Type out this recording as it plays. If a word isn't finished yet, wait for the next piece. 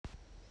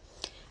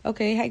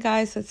Okay, hi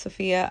guys, it's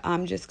Sophia.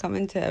 I'm just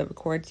coming to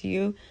record to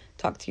you,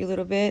 talk to you a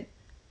little bit.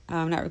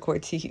 Not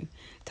record to you,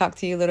 talk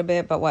to you a little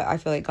bit about what I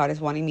feel like God is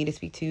wanting me to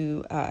speak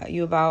to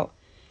you about,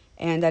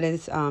 and that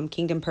is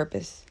kingdom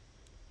purpose.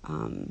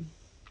 I'm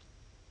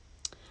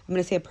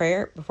going to say a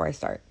prayer before I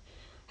start.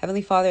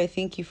 Heavenly Father, I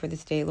thank you for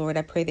this day, Lord.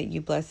 I pray that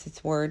you bless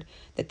this word,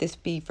 that this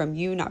be from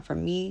you, not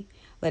from me.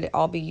 Let it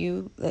all be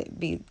you. Let it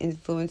be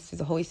influenced through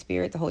the Holy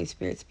Spirit. The Holy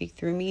Spirit speak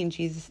through me. In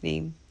Jesus'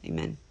 name,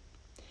 amen.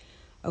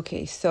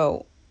 Okay,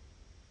 so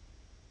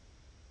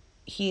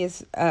he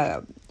is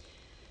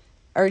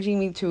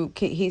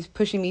he's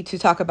pushing me to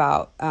talk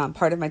about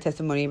part of my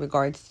testimony in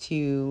regards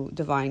to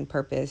divine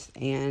purpose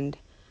and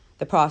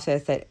the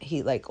process that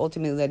he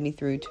ultimately led me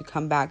through to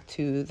come back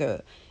to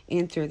the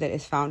answer that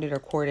is founded or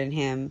core in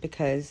him,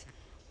 because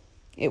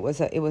it was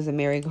a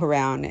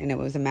merry-go-round and it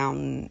was a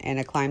mountain, and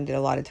I climbed it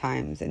a lot of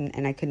times,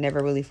 and I could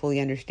never really fully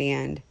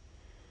understand.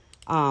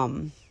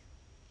 But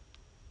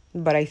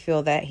I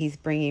feel that he's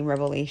bringing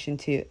revelation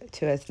to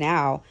us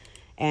now,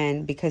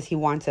 and because he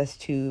wants us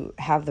to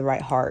have the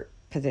right heart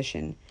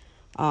position,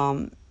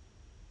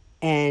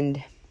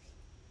 and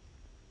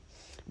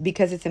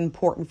because it's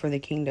important for the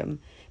kingdom,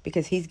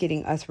 because he's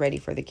getting us ready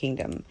for the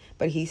kingdom.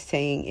 But he's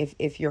saying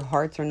if your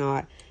hearts are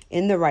not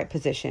in the right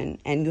position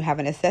and you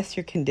haven't assessed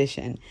your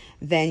condition,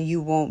 then you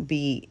won't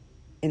be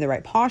in the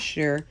right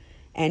posture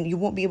and you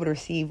won't be able to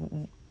receive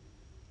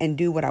and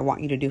do what I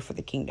want you to do for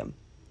the kingdom.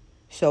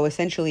 So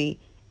essentially,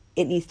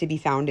 it needs to be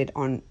founded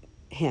on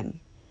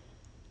him.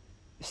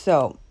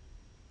 So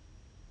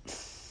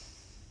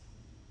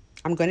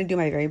I'm going to do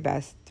my very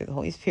best through the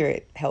Holy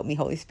Spirit. Help me,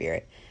 Holy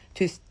Spirit,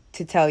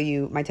 to tell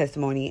you my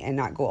testimony and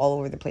not go all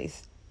over the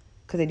place,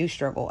 because I do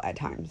struggle at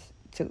times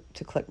to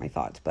collect my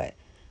thoughts, but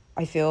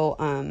I feel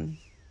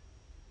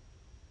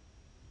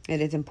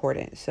it is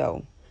important.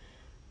 So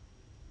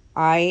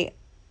I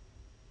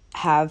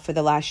have, for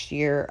the last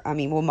year,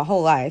 my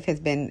whole life has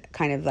been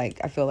kind of I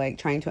feel like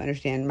trying to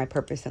understand my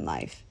purpose in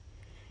life.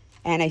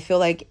 And I feel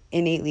like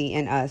innately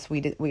in us,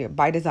 we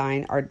by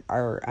design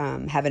are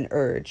have an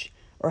urge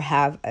or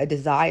have a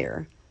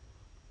desire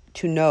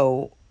to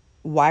know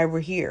why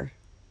we're here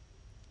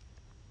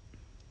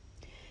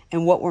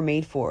and what we're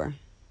made for,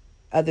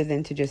 other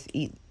than to just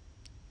eat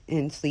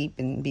and sleep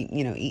and be,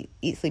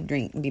 eat, sleep,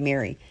 drink, and be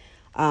merry.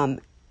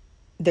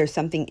 There's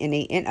something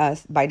innate in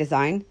us by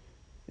design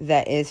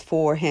that is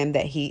for him,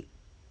 that he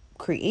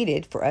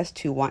created for us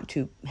to want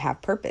to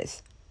have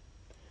purpose.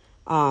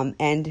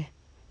 And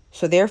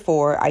so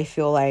therefore, I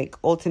feel like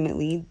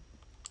ultimately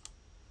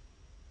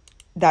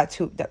that's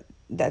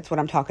what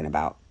I'm talking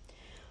about.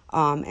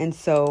 And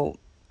so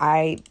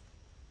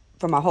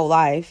for my whole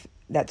life,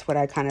 that's what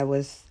I kind of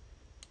was,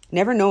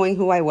 never knowing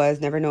who I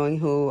was, never knowing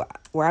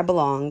where I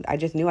belonged. I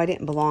just knew I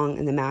didn't belong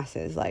in the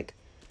masses. I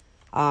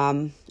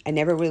kind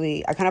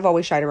of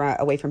always shied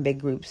away from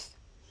big groups.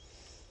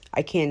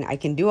 I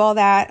can do all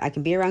that. I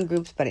can be around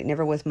groups, but it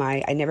never was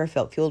I never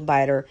felt fueled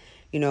by it, or,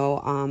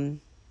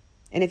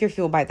 and if you're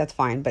fueled by it, that's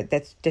fine, but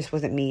that just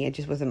wasn't me. It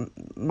just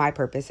wasn't my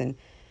purpose and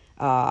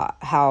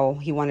how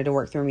he wanted to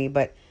work through me.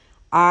 But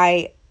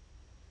I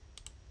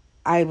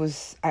would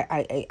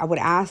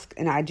ask,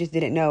 and I just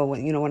didn't know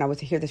when I was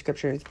to hear the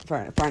scriptures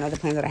for another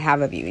plans that I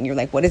have of you. And you're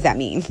like, what does that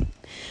mean?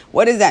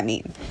 What does that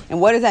mean? And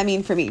what does that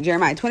mean for me?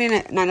 Jeremiah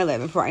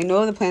 29:11, for I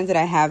know the plans that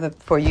I have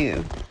for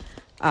you.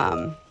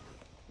 And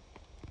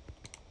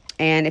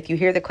if you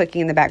hear the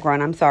clicking in the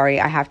background, I'm sorry.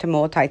 I have to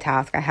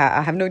multitask. I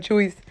have no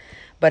choice,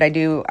 but I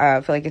do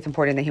feel like it's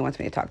important that he wants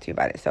me to talk to you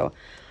about it. So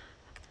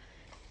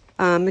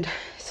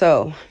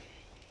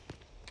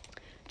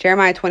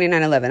Jeremiah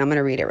 29:11, I'm going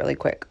to read it really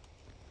quick.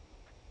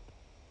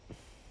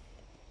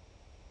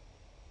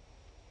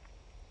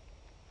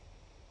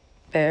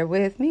 Bear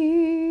with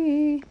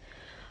me.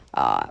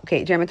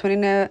 Okay, Jeremiah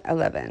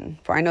 29:11.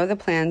 For I know the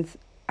plans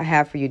I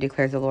have for you,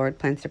 declares the Lord,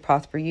 plans to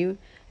prosper you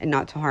and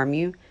not to harm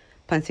you,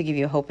 plans to give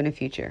you a hope and a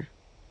future.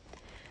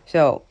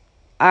 So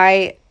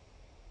I,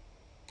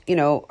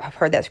 I've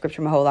heard that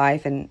scripture my whole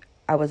life, and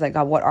I was like,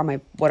 God, what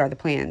are the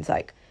plans?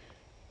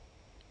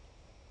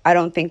 I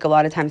don't think a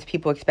lot of times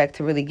people expect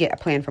to really get a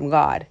plan from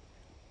God.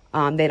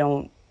 They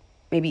don't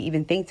maybe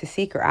even think to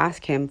seek or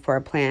ask him for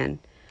a plan.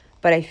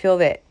 But I feel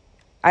that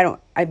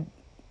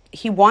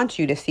he wants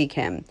you to seek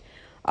him.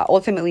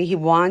 Ultimately, he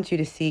wants you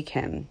to seek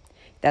him.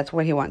 That's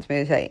what he wants me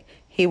to say.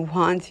 He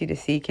wants you to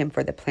seek him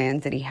for the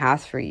plans that he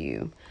has for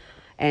you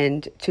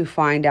and to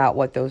find out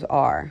what those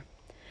are.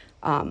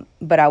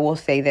 But I will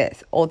say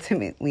this,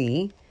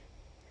 ultimately,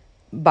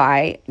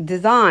 by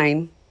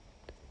design,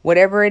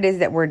 whatever it is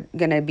that we're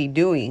going to be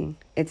doing,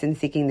 it's in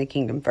seeking the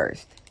kingdom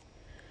first.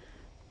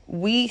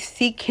 We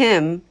seek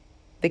him,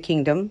 the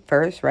kingdom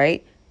first,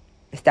 right?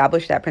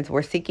 Establish that principle.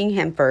 We're seeking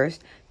him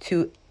first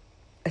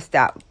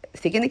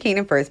seeking the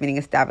kingdom first, meaning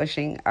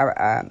establishing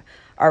our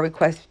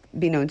request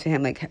be known to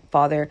him. Like,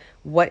 Father,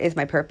 what is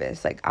my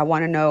purpose? I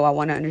want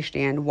to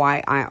understand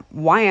why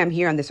I'm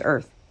here on this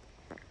earth.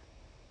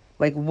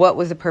 What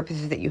was the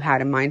purposes that you had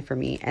in mind for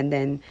me? And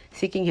then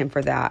seeking him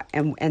for that.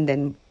 And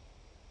then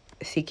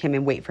seek him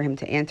and wait for him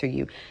to answer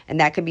you. And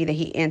that could be that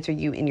he answer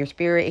you in your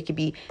spirit. It could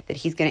be that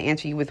he's going to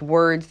answer you with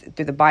words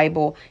through the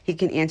Bible. He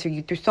can answer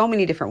you through so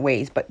many different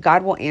ways, but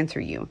God will answer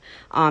you.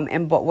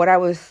 But what I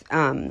was,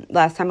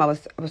 last time I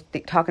was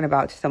talking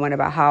about to someone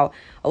about how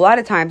a lot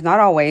of times, not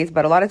always,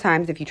 but a lot of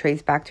times, if you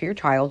trace back to your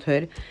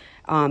childhood,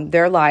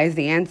 there lies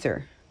the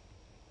answer.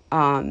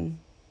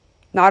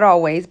 Not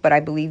always, but I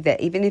believe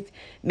that even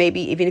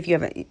if you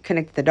haven't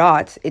connected the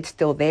dots, it's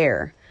still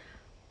there.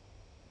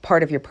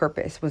 Part of your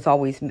purpose was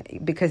always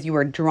because you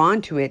were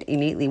drawn to it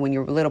innately when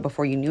you were little,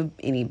 before you knew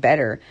any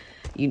better,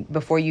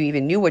 before you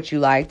even knew what you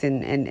liked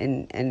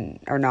and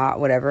or not,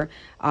 whatever.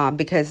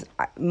 Because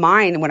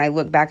mine, when I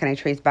look back and I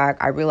trace back,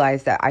 I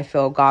realized that I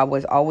feel God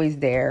was always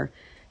there,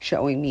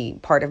 showing me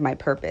part of my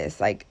purpose.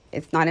 Like,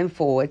 it's not in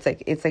full. It's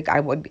like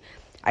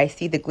I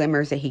see the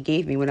glimmers that he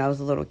gave me when I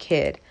was a little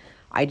kid.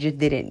 I just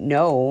didn't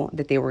know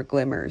that they were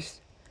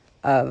glimmers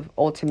of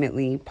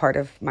ultimately part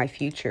of my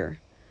future.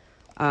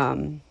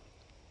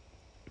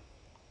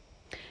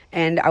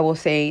 And I will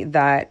say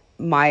that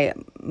my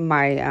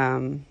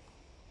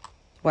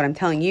what I'm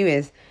telling you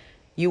is,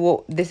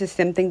 this is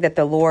something that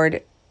the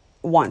Lord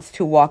wants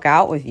to walk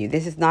out with you.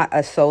 This is not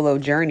a solo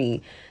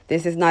journey.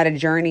 This is not a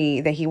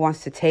journey that he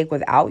wants to take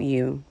without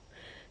you.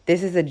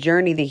 This is a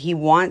journey that he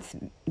wants,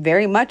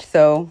 very much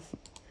so,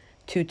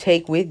 to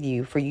take with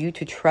you, for you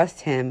to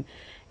trust him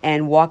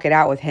and walk it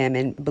out with him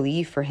and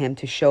believe for him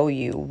to show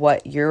you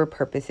what your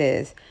purpose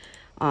is.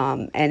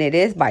 And it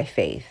is by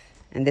faith.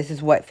 And this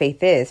is what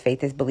faith is.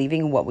 Faith is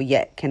believing what we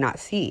yet cannot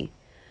see.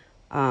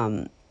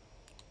 And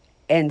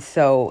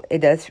so it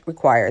does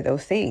require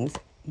those things,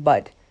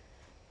 but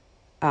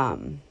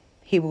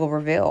he will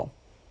reveal.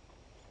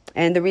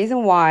 And the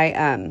reason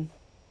why,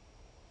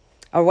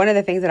 or one of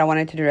the things that I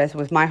wanted to address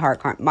was my heart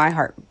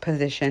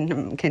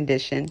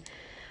condition.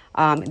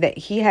 That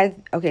he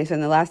had, so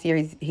in the last year,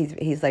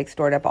 he's like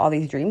stored up all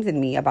these dreams in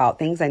me about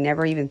things I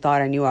never even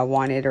thought I knew I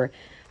wanted, or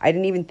I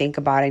didn't even think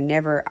about.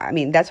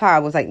 That's how I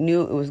was like,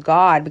 knew it was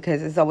God,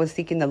 because as I was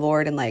seeking the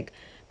Lord and like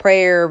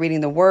prayer,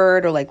 reading the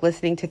word, or like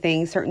listening to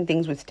things, certain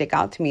things would stick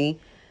out to me,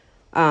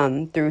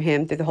 through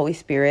him, through the Holy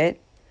Spirit.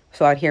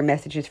 So I'd hear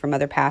messages from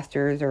other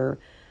pastors or,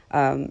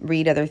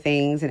 read other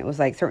things. And it was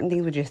like, certain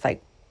things would just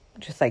like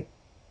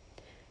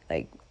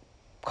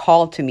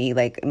call to me,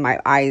 like my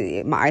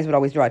eyes would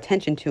always draw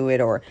attention to it,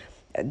 or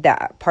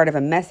that part of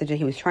a message that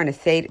he was trying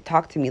to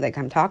talk to me, like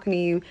I'm talking to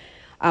you,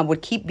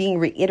 would keep being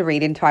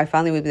reiterated until I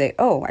finally would be like,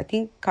 oh, I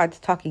think God's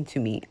talking to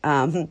me.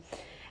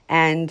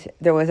 And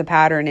there was a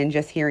pattern in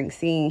just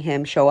seeing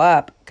him show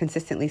up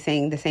consistently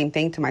saying the same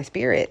thing to my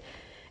spirit.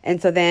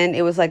 And so then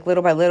it was like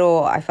little by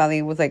little, I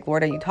finally was like,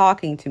 Lord, are you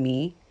talking to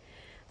me?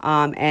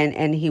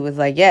 And he was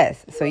like,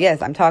 yes. So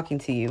yes, I'm talking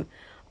to you.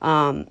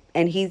 And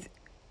he's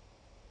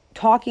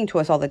talking to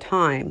us all the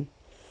time.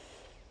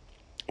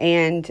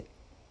 And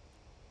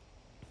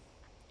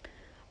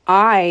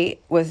I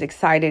was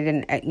excited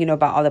and,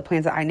 about all the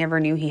plans that I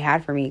never knew he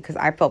had for me, because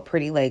I felt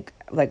pretty like,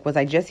 was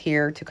I just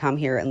here to come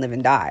here and live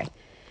and die?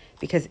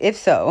 Because if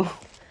so,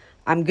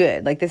 I'm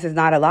good. Like, this is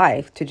not a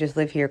life to just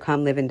live here,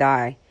 come live and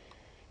die.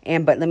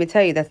 But let me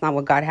tell you, that's not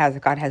what God has.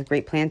 God has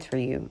great plans for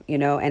you,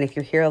 and if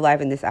you're here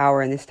alive in this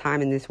hour, in this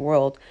time, in this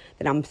world,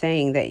 then I'm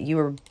saying that you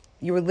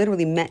were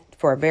literally meant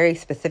for a very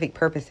specific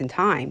purpose in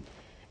time,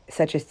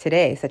 such as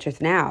today, such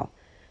as now.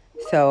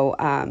 So,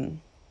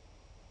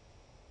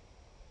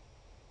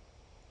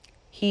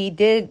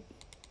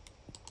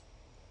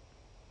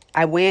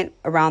 I went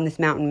around this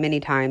mountain many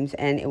times,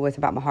 and it was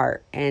about my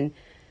heart. And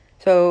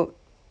so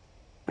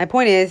my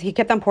point is, he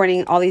kept on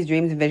pointing all these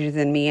dreams and visions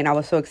in me, and I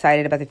was so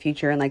excited about the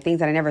future and like things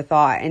that I never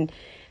thought. And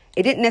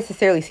it didn't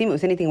necessarily seem it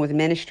was anything with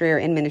ministry or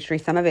in ministry.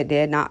 Some of it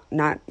did, not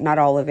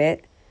all of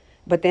it.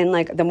 But then,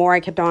 like, the more I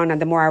kept on,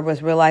 the more I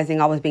was realizing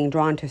I was being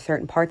drawn to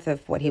certain parts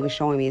of what he was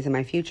showing me is in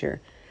my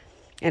future.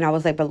 And I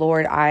was like, but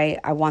Lord, I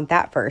want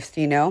that first,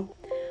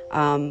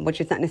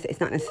 which is it's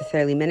not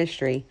necessarily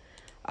ministry.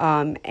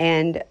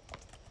 And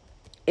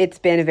it's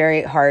been a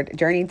very hard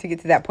journey to get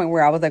to that point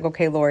where I was like,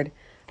 okay, Lord,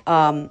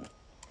 I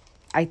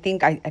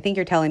think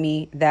you're telling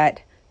me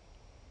that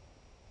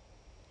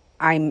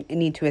I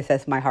need to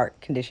assess my heart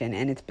condition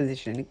and its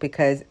position,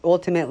 because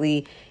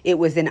ultimately it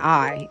was in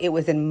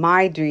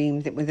my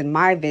dreams, it was in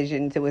my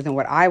visions, it was in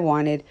what I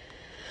wanted.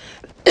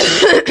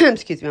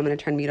 Excuse me, I'm going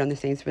to turn mute on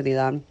this thing. It's really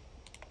loud.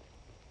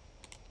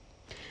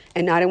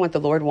 And not in what the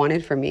Lord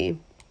wanted for me.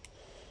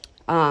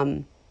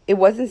 It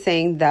wasn't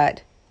saying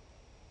that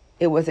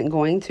it wasn't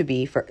going to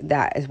be for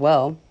that as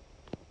well.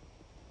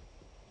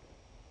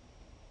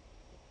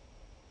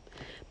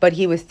 But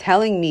he was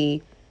telling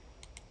me,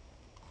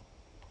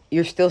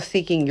 you're still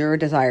seeking your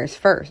desires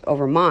first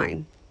over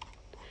mine.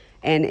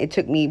 And it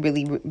took me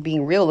really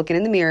being real, looking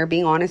in the mirror,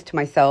 being honest to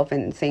myself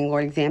and saying,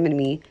 Lord, examine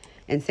me,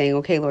 and saying,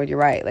 okay, Lord, you're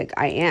right. Like,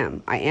 I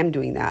am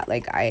doing that.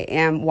 Like, I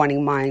am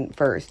wanting mine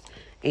first.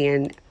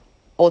 And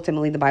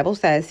ultimately, the Bible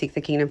says, seek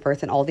the kingdom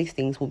first, and all these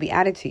things will be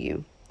added to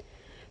you.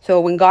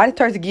 So when God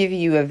starts to give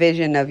you a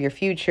vision of your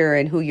future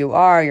and who you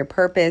are, your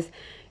purpose,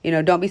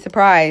 don't be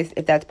surprised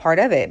if that's part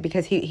of it,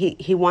 because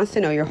he wants to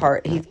know your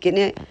heart. He's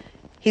getting it.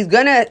 He's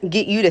going to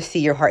get you to see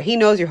your heart. He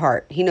knows your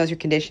heart. He knows your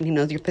condition. He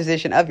knows your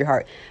position of your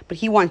heart. But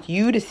he wants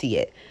you to see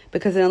it.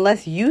 Because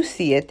unless you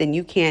see it, then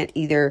you can't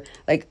either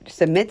like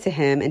submit to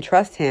him and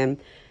trust him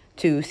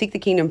to seek the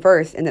kingdom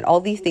first. And that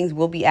all these things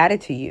will be added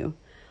to you.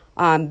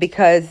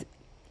 Because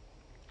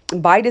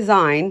by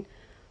design,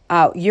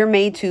 you're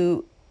made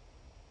to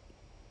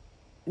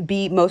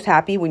be most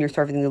happy when you're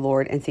serving the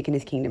Lord and seeking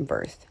his kingdom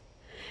first.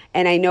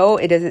 And I know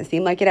it doesn't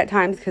seem like it at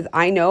times, because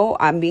I know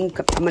I'm going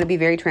to be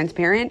very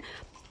transparent.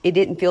 It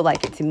didn't feel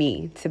like it to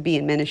me to be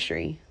in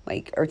ministry,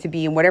 like, or to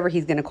be in whatever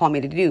he's going to call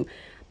me to do.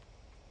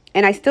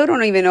 And I still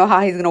don't even know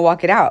how he's going to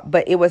walk it out,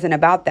 but it wasn't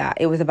about that.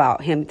 It was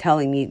about him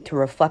telling me to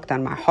reflect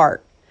on my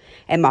heart.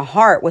 And my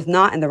heart was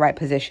not in the right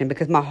position,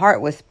 because my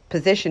heart was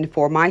positioned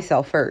for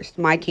myself first,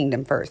 my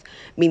kingdom first,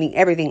 meaning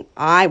everything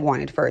I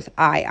wanted first.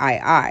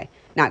 I,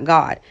 not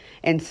God.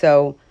 And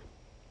so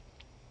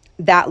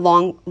that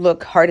long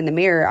look hard in the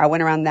mirror, I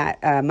went around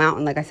that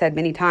mountain, like I said,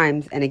 many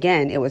times. And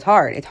again, it was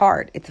hard. It's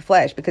hard. It's the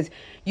flesh, because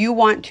you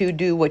want to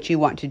do what you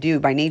want to do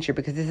by nature,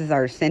 because this is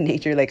our sin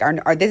nature. Like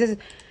this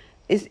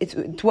is,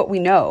 it's what we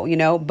know, you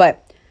know,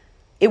 but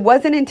it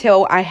wasn't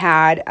until I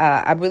had,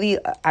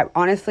 I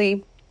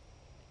honestly,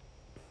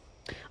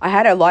 I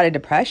had a lot of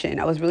depression.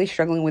 I was really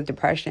struggling with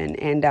depression.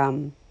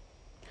 And,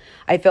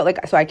 I felt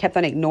like, so I kept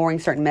on ignoring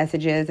certain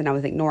messages, and I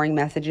was ignoring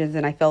messages,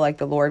 and I felt like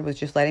the Lord was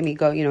just letting me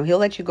go. You know, he'll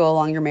let you go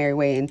along your merry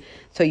way, and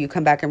so you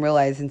come back and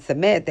realize and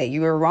submit that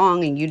you were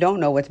wrong and you don't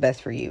know what's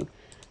best for you.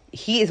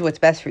 He is what's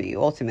best for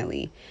you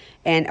ultimately.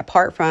 And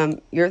apart from,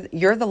 you're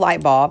the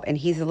light bulb and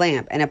he's the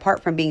lamp. And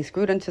apart from being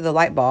screwed into the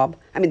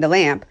the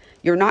lamp,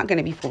 you're not going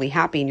to be fully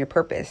happy in your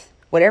purpose,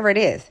 whatever it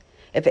is,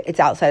 if it's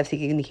outside of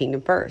seeking the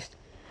kingdom first.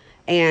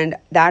 And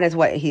that is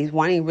what he's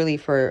wanting really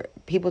for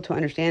people to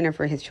understand, and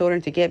for his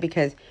children to get,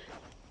 because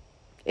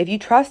if you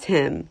trust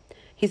him,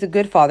 he's a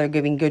good father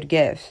giving good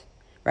gifts,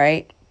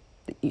 right?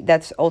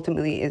 That's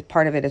ultimately is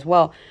part of it as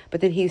well.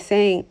 But then he's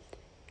saying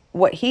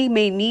what he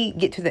made me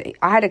get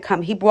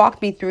to he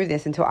walked me through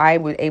this until I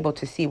was able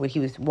to see what he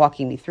was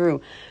walking me through,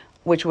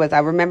 which was, I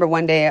remember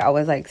one day I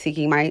was like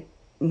seeking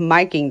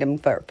my kingdom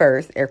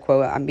first, air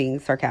quote, I'm being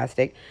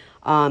sarcastic.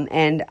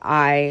 And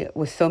I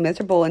was so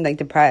miserable and like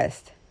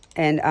depressed.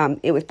 And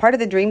it was part of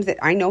the dreams that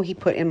I know he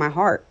put in my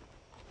heart,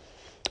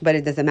 but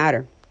it doesn't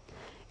matter.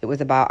 It was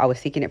about, I was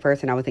seeking it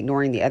first and I was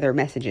ignoring the other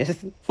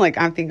messages. Like,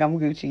 I think I'm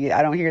Gucci.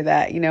 I don't hear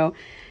that, you know?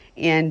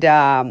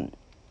 And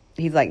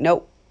he's like,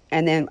 nope.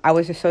 And then I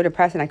was just so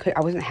depressed, and I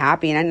wasn't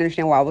happy, and I didn't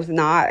understand why I was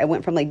not. I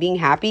went from like being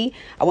happy.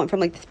 I went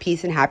from like this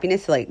peace and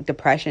happiness to like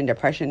depression,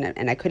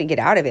 and I couldn't get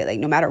out of it. Like,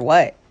 no matter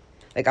what,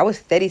 like I was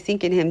steady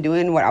seeking him,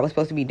 doing what I was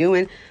supposed to be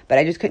doing, but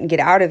I just couldn't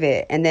get out of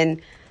it. And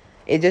then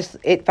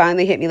it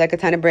finally hit me like a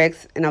ton of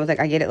bricks. And I was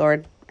like, I get it,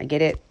 Lord. I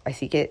get it. I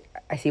seek it.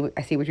 I see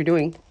what you're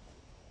doing.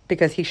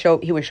 Because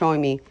he was showing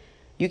me,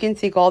 you can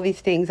seek all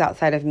these things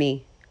outside of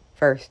me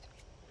first.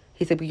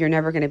 He said, but you're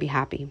never going to be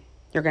happy.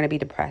 You're going to be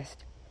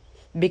depressed.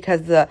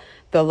 Because the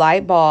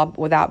light bulb,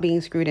 without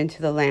being screwed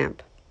into the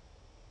lamp,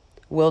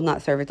 will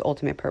not serve its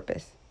ultimate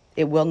purpose.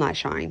 It will not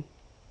shine.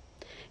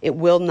 It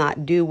will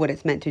not do what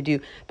it's meant to do.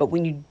 But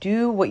when you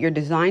do what you're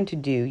designed to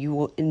do, you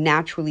will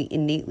naturally,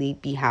 innately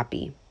be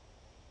happy.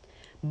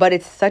 But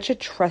it's such a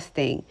trust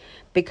thing,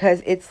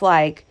 because it's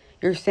like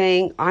you're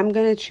saying, I'm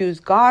going to choose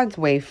God's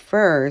way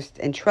first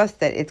and trust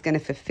that it's going to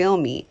fulfill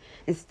me,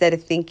 instead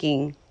of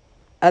thinking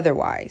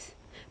otherwise.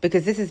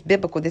 Because this is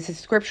biblical. This is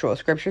scriptural.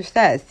 Scripture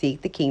says,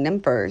 seek the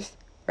kingdom first,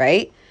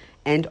 right?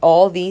 And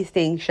all these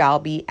things shall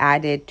be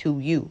added to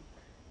you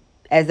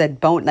as a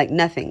bone, like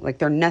nothing, like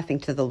they're nothing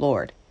to the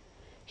Lord.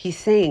 He's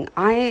saying,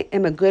 I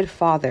am a good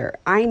father.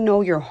 I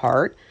know your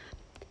heart.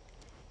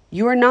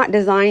 You are not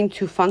designed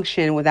to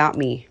function without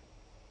me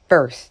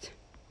first.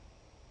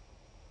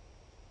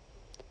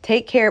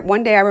 Take care.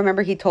 One day I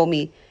remember he told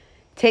me,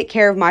 take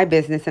care of my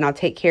business and I'll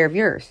take care of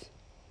yours.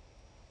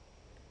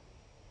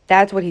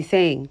 That's what he's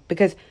saying.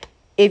 Because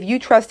if you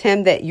trust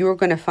him that you're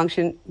going to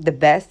function the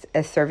best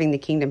as serving the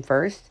kingdom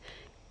first,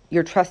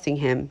 you're trusting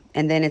him.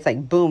 And then it's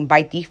like, boom,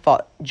 by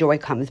default, joy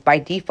comes. By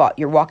default,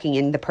 you're walking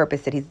in the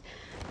purpose that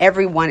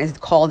everyone is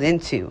called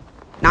into.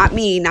 Not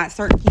me, not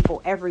certain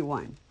people,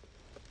 everyone.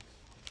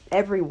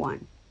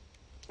 Everyone.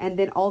 And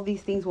then all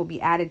these things will be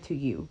added to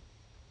you.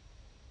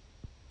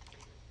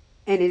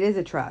 And it is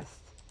a trust.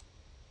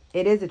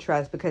 It is a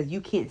trust, because you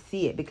can't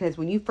see it. Because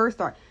when you first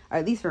start, or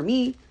at least for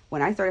me,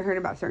 when I started hearing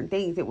about certain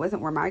things, it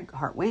wasn't where my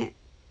heart went.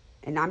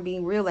 And I'm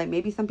being real. Like,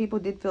 maybe some people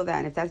did feel that.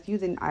 And if that's you,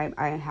 then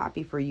I'm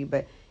happy for you.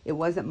 But it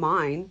wasn't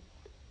mine.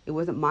 It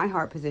wasn't my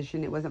heart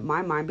position. It wasn't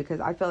my mind,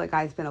 because I felt like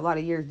I spent a lot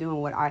of years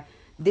doing what I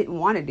didn't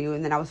want to do.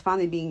 And then I was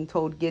finally being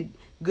told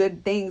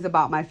good things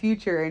about my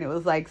future. And it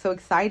was like so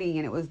exciting.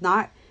 And it was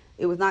not,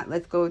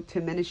 let's go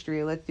to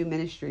ministry. Let's do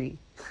ministry.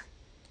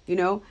 You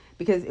know,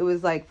 because it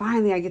was like,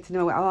 finally I get to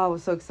know, I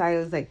was so excited.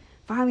 It was like,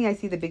 finally I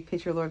see the big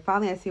picture, Lord.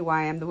 Finally I see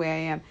why I am the way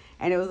I am.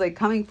 And it was like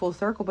coming full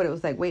circle, but it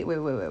was like, wait.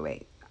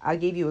 I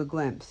gave you a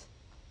glimpse.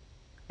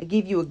 I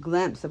gave you a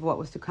glimpse of what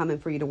was to come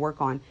and for you to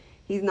work on.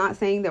 He's not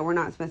saying that we're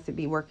not supposed to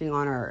be working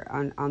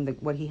on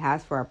what he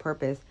has for our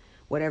purpose.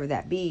 whatever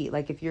that be.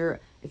 Like if you're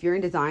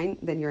in design,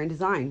 then you're in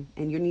design,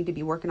 and you need to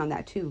be working on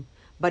that too.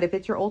 But if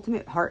it's your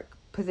ultimate heart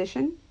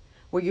position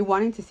where you're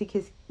wanting to seek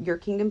your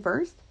kingdom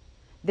first,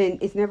 then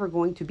it's never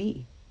going to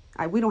be.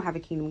 We don't have a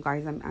kingdom,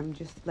 guys. I'm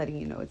just letting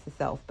you know it's the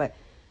self, but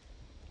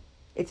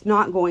it's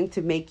not going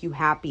to make you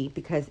happy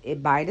because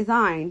by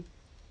design,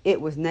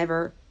 it was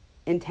never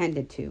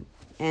intended to.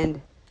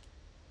 And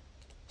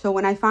so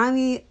when I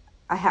finally,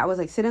 I was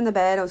like sitting in the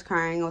bed, I was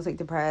crying, I was like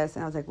depressed,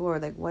 and I was like,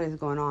 Lord, like what is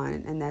going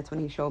on? And that's when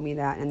he showed me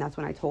that, and that's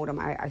when I told him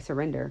I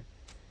surrender.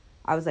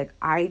 I was like,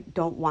 I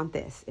don't want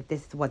this, if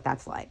this is what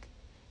that's like.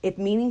 If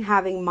meaning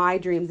having my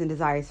dreams and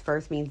desires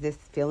first means this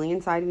feeling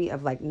inside of me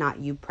of like not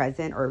you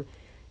present, or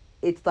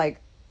it's like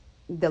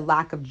the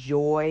lack of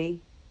joy,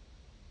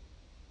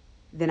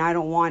 then I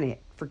don't want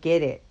it.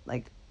 Forget it.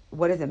 Like,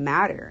 what does it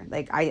matter?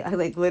 Like, I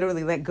like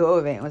literally let go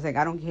of it. I was like,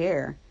 I don't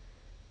care.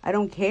 I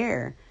don't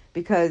care,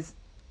 because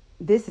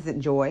this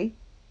isn't joy.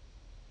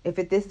 If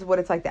this is what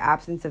it's like, the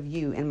absence of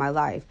you in my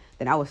life,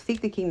 then I will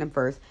seek the kingdom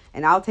first,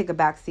 and I'll take a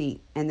back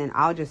seat, and then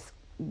I'll just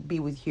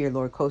be with you here,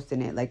 Lord,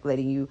 coasting it, like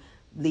letting you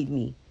lead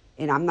me.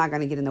 And I'm not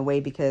going to get in the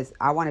way, because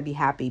I want to be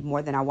happy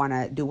more than I want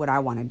to do what I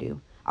want to do.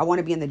 I want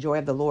to be in the joy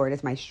of the Lord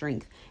as my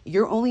strength.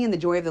 You're only in the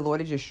joy of the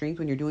Lord as your strength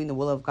when you're doing the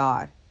will of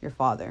God, your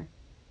Father.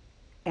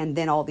 And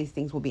then all these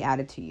things will be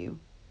added to you.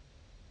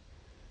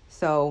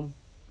 So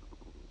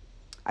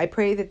I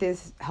pray that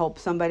this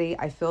helps somebody.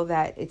 I feel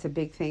that it's a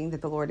big thing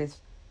that the Lord is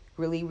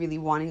really, really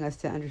wanting us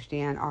to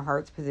understand our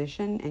heart's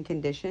position and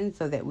condition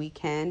so that we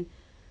can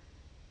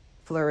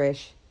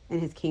flourish in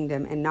his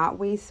kingdom and not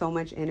waste so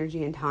much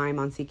energy and time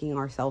on seeking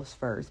ourselves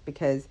first,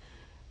 because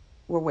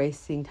we're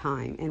wasting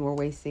time and we're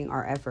wasting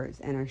our efforts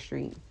and our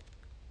strength.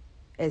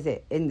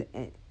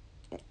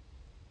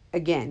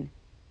 Again,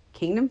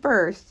 kingdom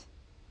first.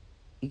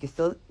 You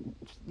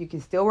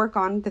can still work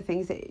on the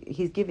things that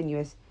he's given you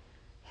as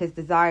his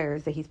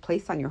desires that he's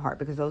placed on your heart,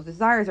 because those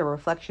desires are a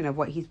reflection of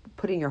what he's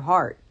put in your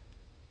heart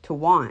to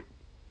want.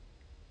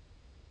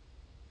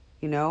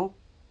 You know,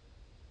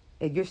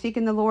 if you're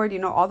seeking the Lord, you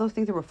know, all those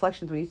things are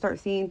reflections. When you start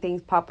seeing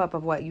things pop up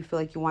of what you feel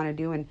like you want to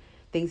do and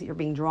things that you're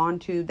being drawn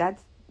to,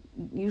 that's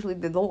usually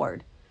the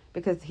Lord,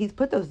 because he's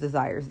put those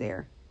desires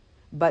there.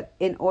 But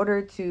in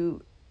order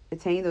to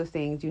attain those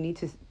things, you need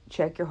to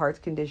check your heart's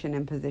condition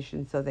and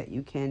position so that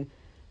you can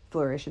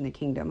flourish in the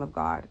kingdom of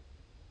God,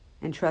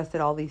 and trust that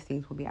all these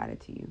things will be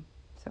added to you.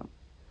 So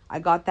I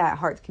got that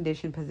heart's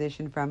condition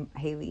position from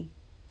Haley.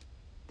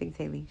 Thanks,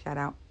 Haley. Shout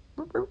out.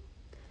 All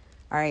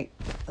right.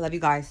 I love you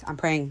guys. I'm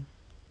praying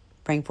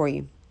for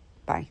you.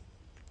 Bye.